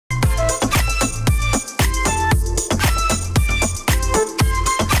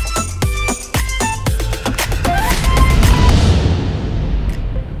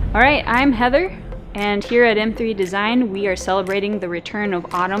I'm Heather, and here at M3 Design we are celebrating the return of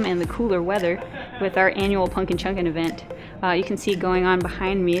autumn and the cooler weather with our annual Punkin Chunkin event. You can see going on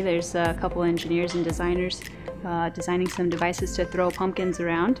behind me, there's a couple engineers and designers designing some devices to throw pumpkins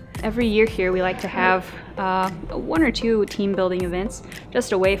around. Every year here we like to have one or two team building events,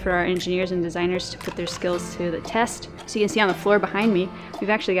 just a way for our engineers and designers to put their skills to the test. So you can see on the floor behind me, we've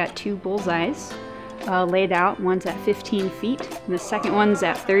actually got two bullseyes laid out. One's at 15 feet and the second one's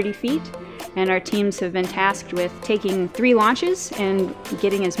at 30 feet. And our teams have been tasked with taking 3 launches and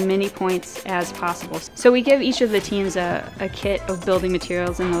getting as many points as possible. So we give each of the teams a kit of building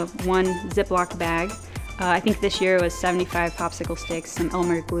materials in the one Ziploc bag. I think this year it was 75 popsicle sticks, some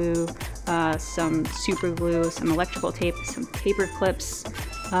Elmer glue, some super glue, some electrical tape, some paper clips.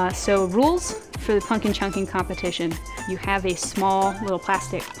 So rules for the Punkin Chunkin competition. You have a small little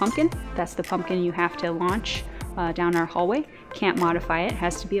plastic pumpkin. That's the pumpkin you have to launch down our hallway. Can't modify it,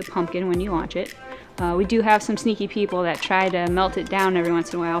 has to be a pumpkin when you launch it. We do have some sneaky people that try to melt it down every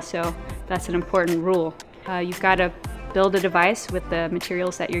once in a while, so that's an important rule. You've got to build a device with the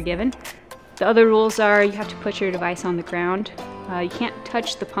materials that you're given. The other rules are you have to put your device on the ground. You can't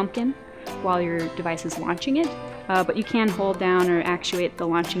touch the pumpkin while your device is launching it, but you can hold down or actuate the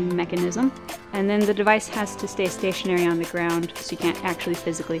launching mechanism. And then the device has to stay stationary on the ground, so you can't actually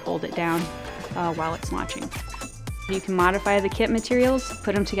physically hold it down while it's launching. You can modify the kit materials,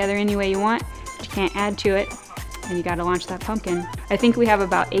 put them together any way you want, but you can't add to it, and you gotta launch that pumpkin. I think we have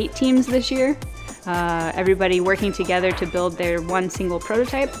about 8 teams this year. Everybody working together to build their one single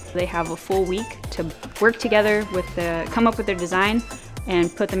prototype. They have a full week to work together come up with their design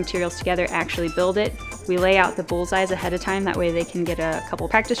and put the materials together, actually build it. We lay out the bullseyes ahead of time, that way they can get a couple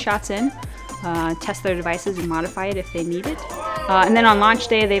practice shots in, test their devices and modify it if they need it. And then on launch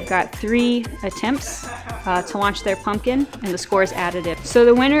day they've got 3 attempts to launch their pumpkin, and the score is additive. So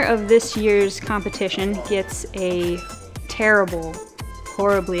the winner of this year's competition gets a terrible,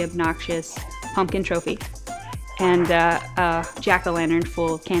 horribly obnoxious pumpkin trophy and a jack-o'-lantern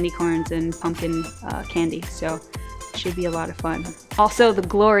full of candy corns and pumpkin candy, so it should be a lot of fun. Also, the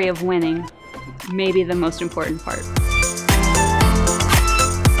glory of winning may be the most important part.